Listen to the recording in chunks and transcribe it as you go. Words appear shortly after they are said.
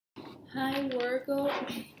Hi Virgo,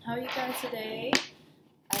 how are you guys today?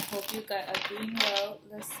 I hope you guys are doing well.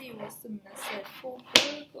 Let's see what's the message for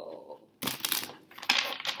Virgo.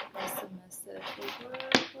 What's the message for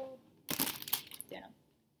Virgo? Damn.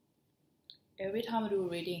 Every time I do a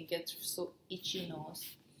reading, it gets so itchy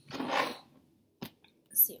nose.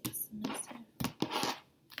 Let's see what's the message.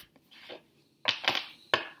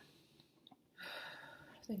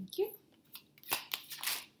 Thank you.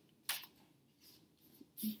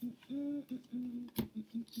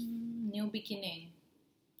 New beginning.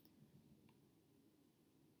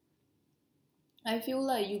 I feel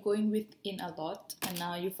like you're going within a lot, and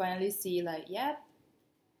now you finally see like, yeah,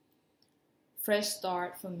 fresh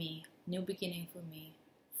start for me, new beginning for me,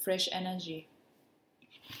 fresh energy.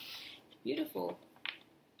 Beautiful.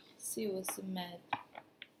 See what's the med.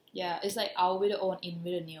 Yeah, it's like out with the old, in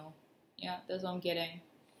with the new. Yeah, that's what I'm getting.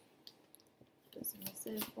 That's a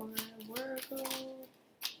message for Virgo.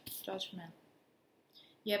 Judgment.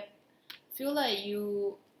 Yep. Feel like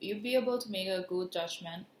you'll be able to make a good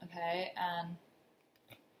judgment, okay, and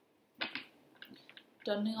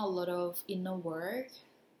doing a lot of inner work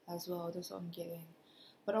as well. That's what I'm getting.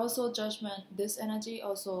 But also judgment, this energy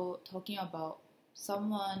also talking about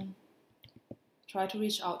someone try to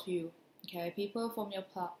reach out to you, okay. People from your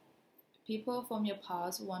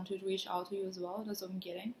past want to reach out to you as well. That's what I'm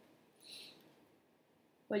getting.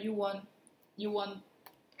 But you want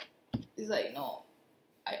it's like, no,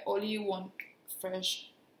 I only want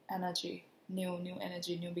fresh energy, new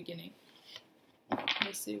energy, new beginning.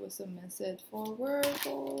 Let's see what's the message for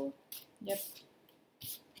Virgo. Yep.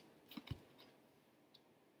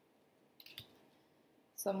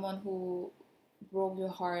 Someone who broke your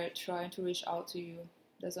heart trying to reach out to you.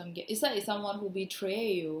 That's what I'm getting. It's like someone who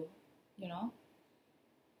betray you, you know?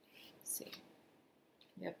 Let's see.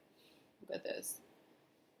 Yep. Look at this.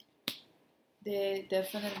 They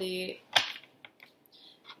definitely,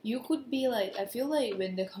 you could be like, I feel like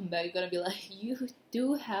when they come back, you're gonna be like, you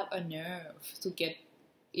do have a nerve to get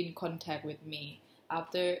in contact with me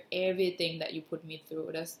after everything that you put me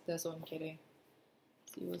through. That's what I'm getting.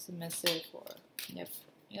 See what's the message for. Yep.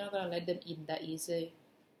 You're not gonna let them in that easy.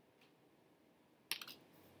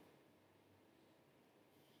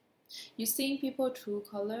 You're seeing people true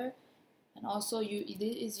color, and also this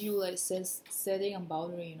is you like setting a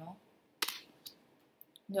boundary, you know.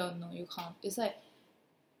 No, you can't. It's like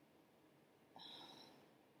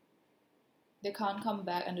they can't come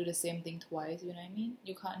back and do the same thing twice. You know what I mean?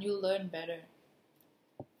 You can't. You learn better.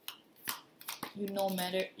 You know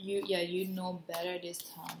better. You know better this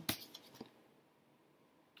time.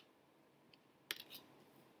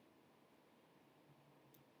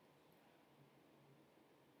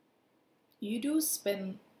 You did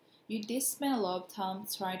spend a lot of time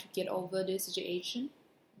trying to get over this situation.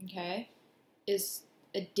 Okay,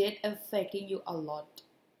 it did affecting you a lot.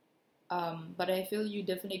 But I feel you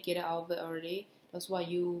definitely get it out of it already. That's why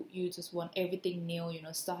you just want everything new, you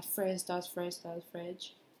know, start fresh. See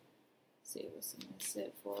what's the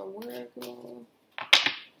message for Virgo.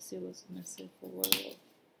 See what's the message for Virgo.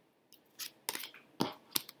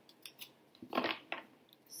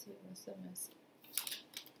 See what's the message.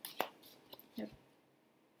 Yep.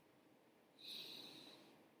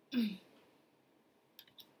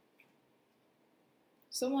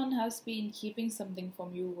 Someone has been keeping something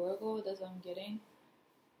from you, Virgo. That's what I'm getting.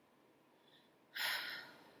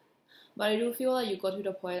 But I do feel like you got to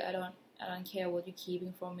the point. I don't care what you're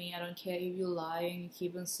keeping from me. I don't care if you're lying, you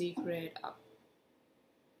keep a secret.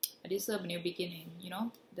 I deserve a new beginning, you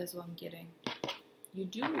know? That's what I'm getting. You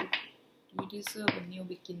do. You deserve a new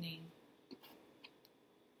beginning.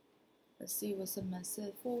 Let's see what's the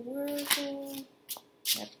message for Virgo.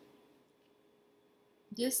 Yep.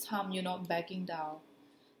 This time you're not backing down.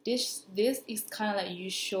 This is kind of like you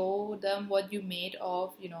show them what you made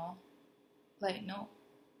of, you know. Like, no.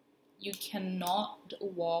 You cannot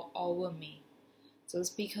walk over me.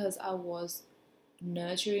 Just because I was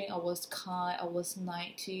nurturing, I was kind, I was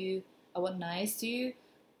nice to you,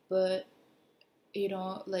 but you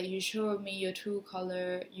know, like you showed me your true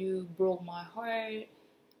color, you broke my heart,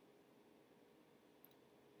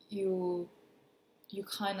 you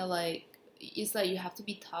kind of like, it's like you have to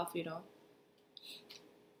be tough, you know,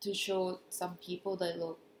 to show some people that,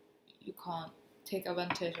 look, you can't take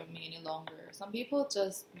advantage of me any longer. Some people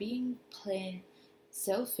just being plain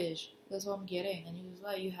selfish. That's what I'm getting. And you're just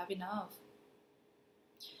like, you have enough.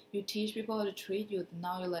 You teach people how to treat you.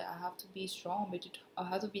 Now you're like, I have to be strong, but I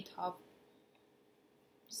have to be tough.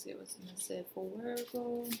 Let's see what's the message for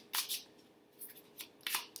Virgo.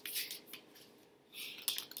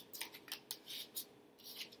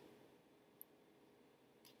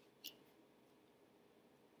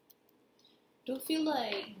 do feel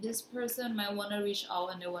like this person might want to reach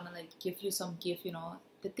out and they want to like give you some gift, you know.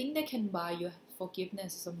 They think they can buy you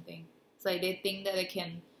forgiveness or something. It's like they think that they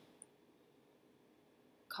can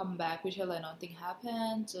come back, which like nothing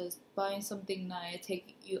happened, just buying something nice,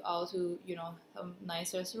 take you out to, you know, a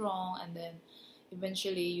nice restaurant, and then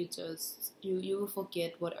eventually you will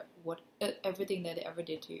forget what everything that they ever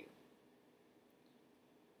did to you.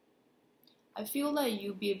 I feel like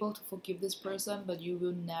you'll be able to forgive this person, but you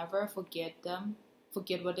will never forget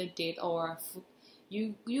what they did, or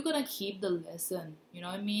you're gonna keep the lesson, you know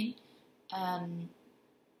what I mean? And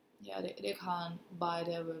yeah, they can't buy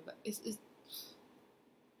their way back. It's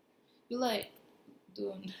you like,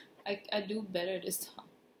 dude, I do better this time,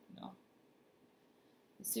 you know.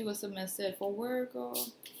 Let's see what's the message for Virgo.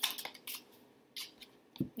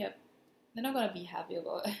 Yep, they're not gonna be happy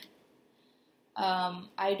about it.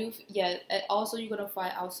 I do, yeah. Also, you're gonna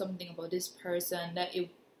find out something about this person that it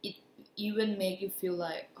even make you feel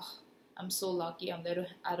like, oh, I'm so lucky.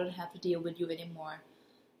 I don't have to deal with you anymore.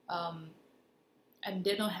 And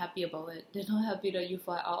they're not happy about it. They're not happy that you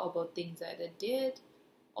find out about things that they did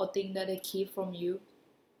or things that they keep from you.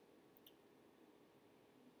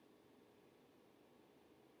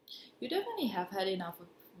 You definitely have had enough of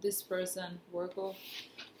this person, Virgo.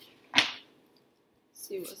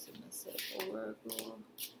 See what's the message for Virgo.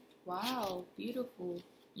 Wow, beautiful.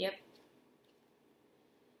 Yep.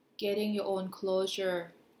 Getting your own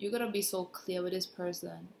closure. You're gonna be so clear with this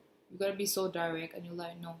person. You're gonna be so direct, and you're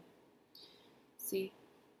like, no. See?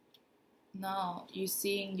 Now you're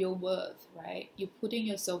seeing your worth, right? You're putting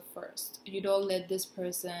yourself first. You don't let this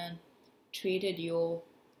person treated you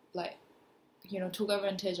like, you know, took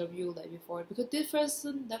advantage of you like before, because this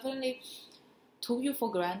person definitely took you for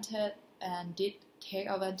granted and did take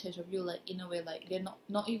advantage of you, like in a way, like they're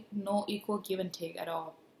no equal give and take at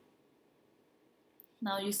all.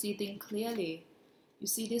 Now you see things clearly. You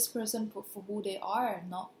see this person for who they are,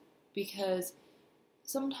 not because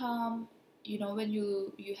sometimes, you know, when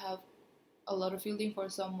you have a lot of feeling for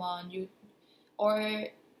someone, or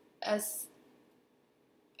as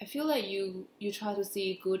I feel like you try to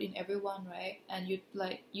see good in everyone, right? And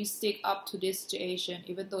you stick up to this situation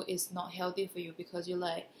even though it's not healthy for you, because you're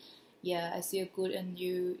like, yeah, I see a good in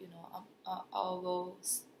you, you know, I will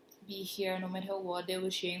be here no matter what. They will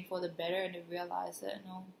change for the better, and they realize that, you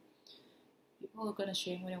know, people are gonna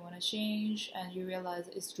change when they want to change, and you realize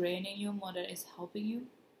it's draining you more than it's helping you.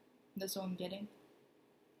 That's what I'm getting.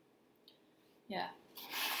 Yeah.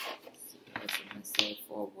 Let's see what's the message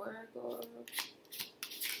for Virgo.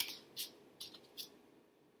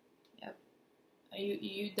 Yep.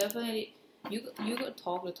 You definitely you could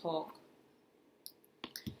talk the talk.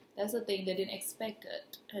 That's the thing. They didn't expect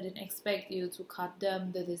it. They didn't expect you to cut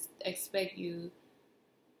them. They didn't expect you.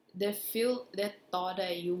 They thought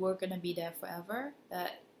that you were gonna be there forever.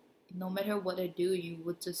 That no matter what they do, you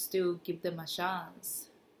would just still give them a chance.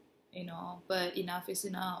 You know, but enough is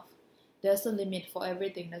enough. There's a limit for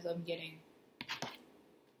everything. That's what I'm getting.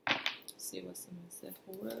 Let's see what's the message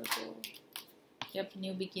for Virgo. Yep,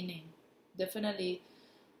 new beginning. Definitely,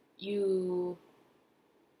 you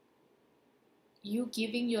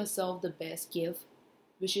giving yourself the best gift,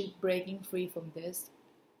 which is breaking free from this.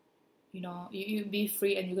 You know, you be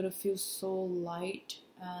free, and you're gonna feel so light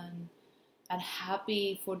and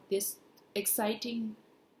happy for this exciting.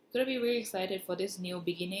 You're gonna be really excited for this new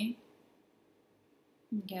beginning.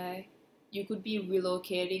 Okay, you could be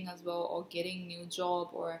relocating as well, or getting new job,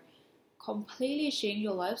 or completely change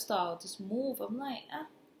your lifestyle. Just move. I'm like,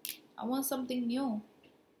 I want something new.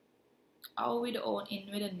 Out with the old,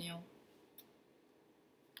 in with the new.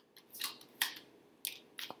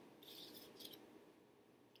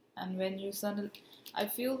 And when you suddenly, I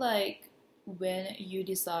feel like when you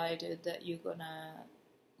decided that you're gonna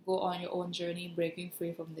go on your own journey, breaking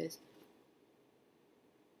free from this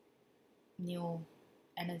new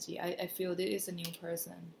energy, I feel there is a new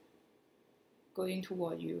person going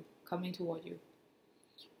toward you, coming toward you.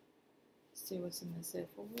 See what's the message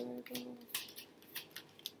for Virgo.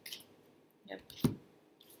 Yep.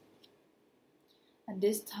 And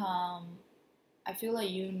this time, I feel like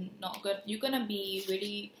you're gonna be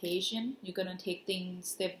really patient. You're gonna take things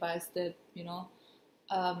step by step, you know,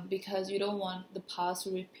 because you don't want the past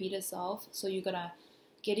to repeat itself. So you're gonna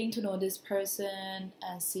getting to know this person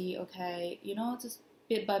and see, okay, you know, just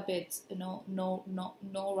bit by bit, you know,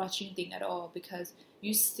 no rushing thing at all, because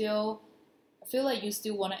I feel like you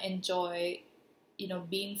still want to enjoy, you know,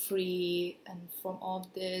 being free and from all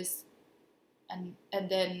this, and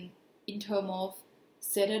then in terms of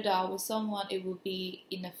settle down with someone, it will be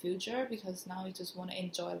in the future, because now you just want to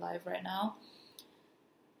enjoy life right now,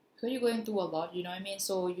 because you're going through a lot, you know what I mean?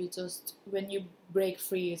 So you just, when you break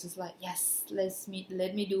free, it's just like, yes, let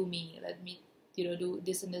me do me, let me, you know, do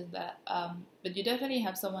this and this and that. But you definitely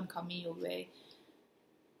have someone coming your way.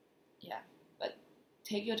 Yeah, but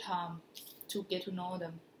take your time to get to know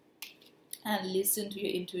them and listen to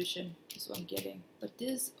your intuition. Is what I'm getting. But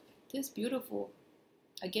this beautiful.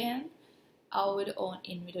 Again, I would own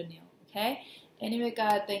in with a nail. Okay. Anyway,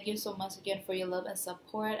 guys, thank you so much again for your love and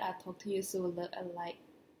support. I'll talk to you soon. Love and light.